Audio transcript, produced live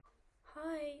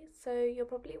Hi, so you're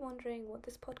probably wondering what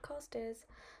this podcast is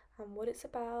and what it's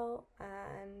about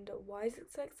and why is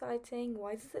it so exciting?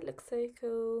 Why does it look so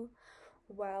cool?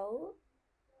 Well,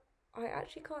 I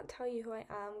actually can't tell you who I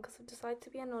am because I've decided to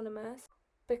be anonymous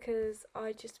because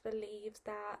I just believe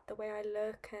that the way I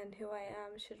look and who I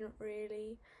am shouldn't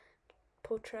really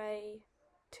portray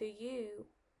to you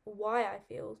why I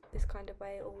feel this kind of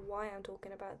way or why I'm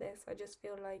talking about this. I just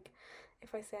feel like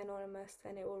if I say anonymous,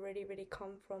 then it will really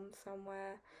come from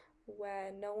somewhere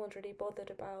where no one's really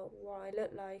bothered about what I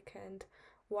look like and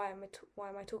why am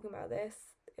I talking about this.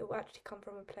 It will actually come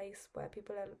from a place where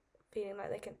people are feeling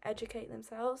like they can educate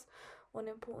themselves on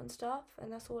important stuff,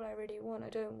 and that's all I really want. I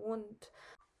don't want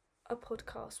a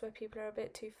podcast where people are a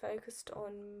bit too focused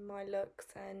on my looks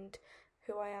and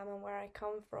who I am and where I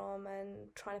come from and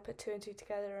trying to put two and two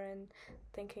together and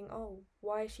thinking, oh,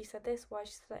 why she said this, why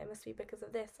she said that, it must be because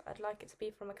of this. I'd like it to be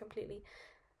from a completely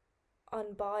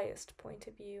unbiased point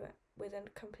of view with a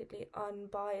completely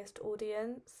unbiased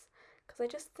audience, because I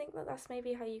just think that that's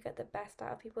maybe how you get the best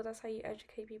out of people, that's how you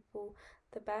educate people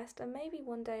the best. And maybe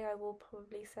one day I will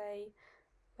probably say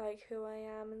like who I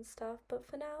am and stuff, but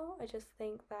for now I just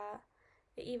think that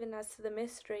it even adds to the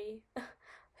mystery.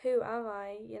 Who am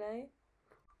I?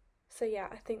 So yeah,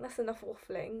 I think that's enough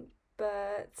waffling,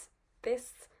 but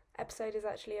this episode is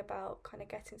actually about kind of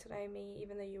getting to know me,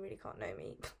 even though you really can't know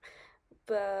me.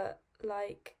 But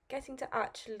like getting to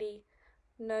actually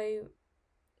know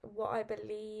what I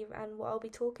believe and what I'll be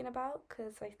talking about,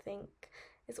 because I think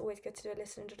it's always good to do a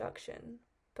little introduction.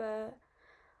 But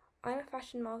I'm a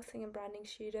fashion marketing and branding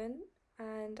student,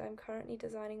 and I'm currently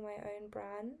designing my own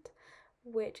brand,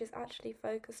 which is actually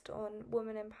focused on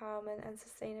women empowerment and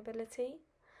sustainability.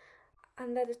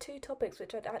 And they're the two topics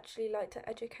which I'd actually like to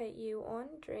educate you on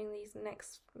during these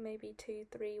next maybe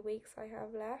 2-3 weeks I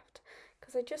have left,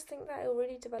 because I just think that it'll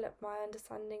really develop my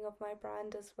understanding of my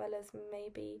brand as well as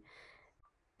maybe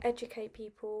educate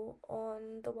people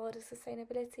on the world of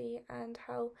sustainability and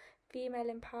how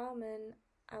female empowerment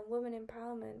and women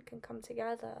empowerment can come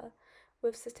together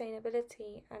with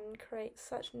sustainability and create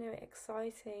such new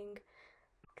exciting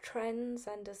trends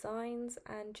and designs,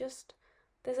 and just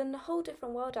there's a whole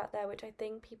different world out there which I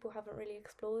think people haven't really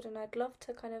explored, and I'd love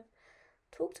to kind of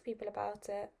talk to people about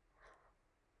it,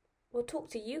 or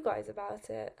talk to you guys about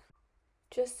it.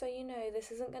 Just so you know, this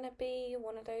isn't going to be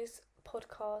one of those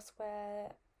podcasts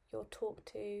where you're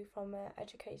talked to from an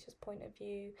educator's point of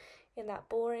view in that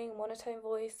boring monotone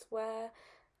voice where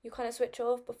you kind of switch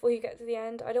off before you get to the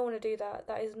end. I don't want to do that.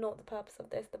 That is not the purpose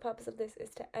of this. The purpose of this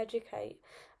is to educate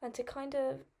and to kind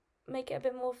of make it a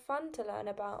bit more fun to learn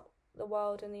about the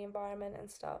world and the environment and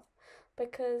stuff.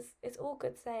 Because it's all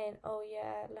good saying, oh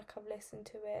yeah, like I've listened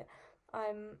to it,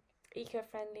 I'm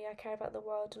eco-friendly, I care about the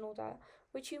world and all that,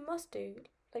 which you must do.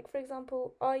 Like, for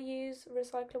example, I use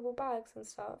recyclable bags and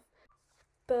stuff,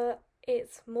 but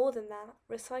it's more than that.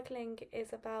 Recycling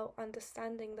is about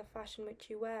understanding the fashion which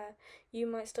you wear. You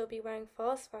might still be wearing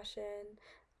fast fashion.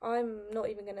 I'm not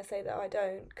even going to say that I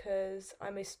don't, because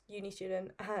I'm a uni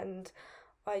student and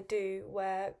I do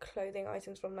wear clothing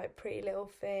items from like Pretty Little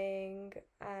Thing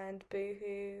and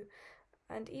Boohoo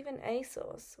and even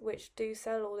ASOS, which do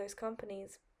sell all those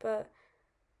companies. But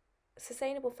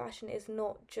sustainable fashion is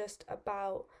not just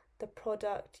about the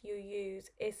product you use,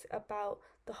 it's about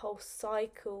the whole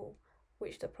cycle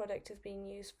which the product is being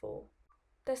used for.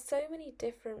 There's so many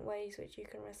different ways which you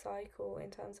can recycle in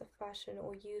terms of fashion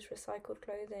or use recycled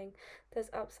clothing. There's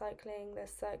upcycling, there's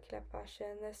circular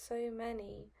fashion, there's so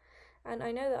many. And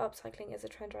I know that upcycling is a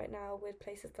trend right now with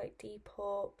places like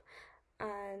Depop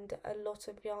and a lot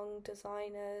of young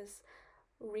designers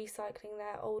recycling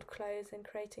their old clothes and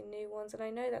creating new ones. And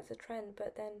I know that's a trend,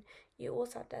 but then you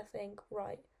also have to think,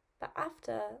 right, but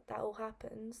after that all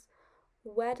happens,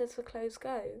 where does the clothes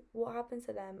go? What happens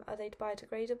to them? Are they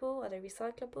biodegradable? Are they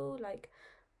recyclable? Like,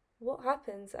 what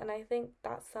happens? And I think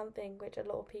that's something which a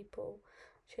lot of people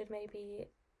should maybe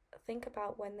think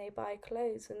about when they buy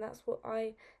clothes. And that's what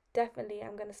I definitely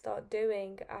am going to start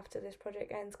doing after this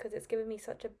project ends, because it's given me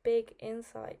such a big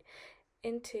insight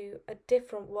into a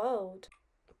different world.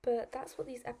 But that's what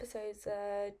these episodes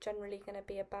are generally going to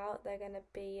be about. They're going to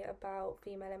be about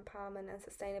female empowerment and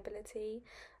sustainability,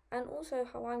 and also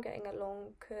how I'm getting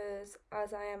along, because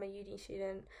as I am a uni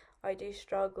student, I do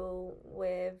struggle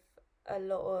with a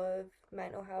lot of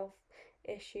mental health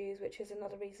issues, which is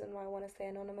another reason why I want to stay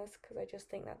anonymous, because I just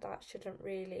think that that shouldn't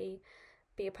really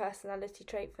be a personality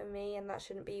trait for me, and that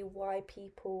shouldn't be why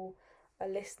people are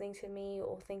listening to me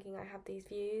or thinking I have these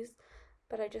views.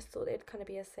 but I just thought it'd kind of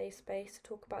be a safe space to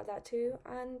talk about that too.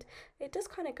 And it does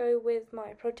kind of go with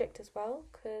my project as well,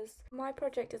 because my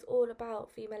project is all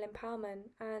about female empowerment,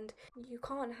 and you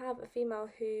can't have a female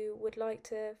who would like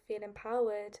to feel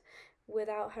empowered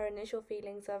without her initial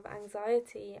feelings of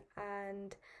anxiety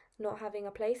and not having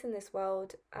a place in this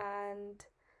world. And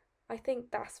I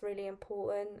think that's really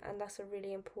important, and that's a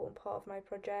really important part of my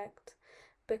project,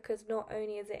 because not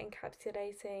only is it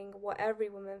encapsulating what every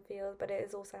woman feels, but it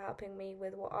is also helping me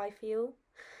with what I feel.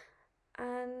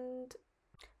 And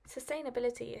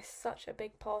sustainability is such a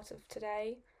big part of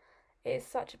today. It is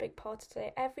such a big part of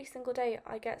today. Every single day,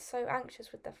 I get so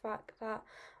anxious with the fact that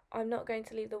I'm not going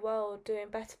to leave the world doing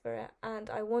better for it, and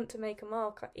I want to make a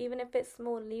mark, even if it's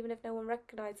small and even if no one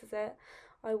recognizes it.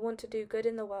 I want to do good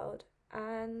in the world,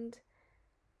 and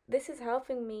this is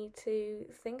helping me to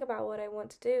think about what I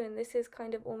want to do, and this is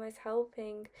kind of almost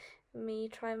helping me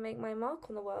try and make my mark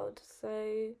on the world.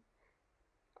 So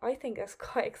I think that's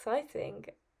quite exciting.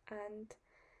 And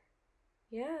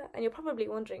yeah, and you're probably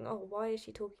wondering, oh, why is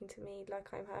she talking to me like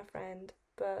I'm her friend?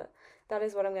 But that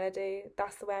is what I'm going to do.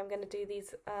 That's the way I'm going to do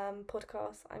these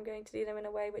podcasts. I'm going to do them in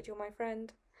a way which you're my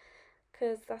friend,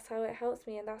 because that's how it helps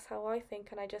me and that's how I think.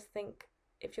 And I just think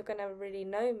if you're going to really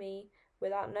know me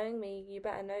without knowing me, you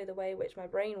better know the way which my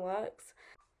brain works.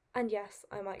 And yes,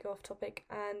 I might go off topic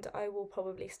and I will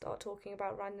probably start talking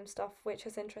about random stuff which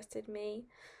has interested me,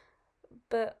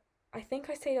 but I think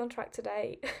I stayed on track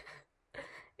today.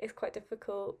 It's quite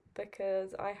difficult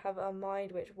because I have a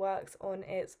mind which works on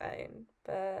its own,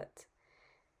 but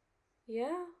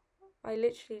yeah, I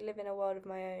literally live in a world of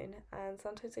my own, and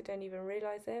sometimes I don't even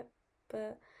realise it,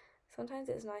 but sometimes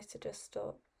it's nice to just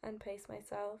stop and pace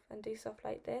myself and do stuff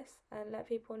like this and let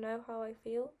people know how I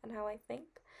feel and how I think,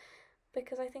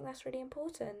 because I think that's really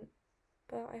important.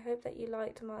 But I hope that you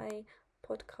liked my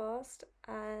podcast,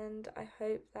 and I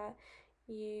hope that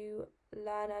you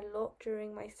learn a lot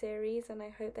during my series, and I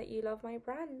hope that you love my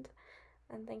brand.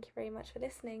 And thank you very much for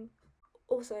listening.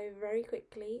 Also, very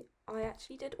quickly, I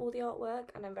actually did all the artwork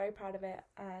and I'm very proud of it,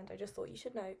 and I just thought you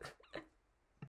should know.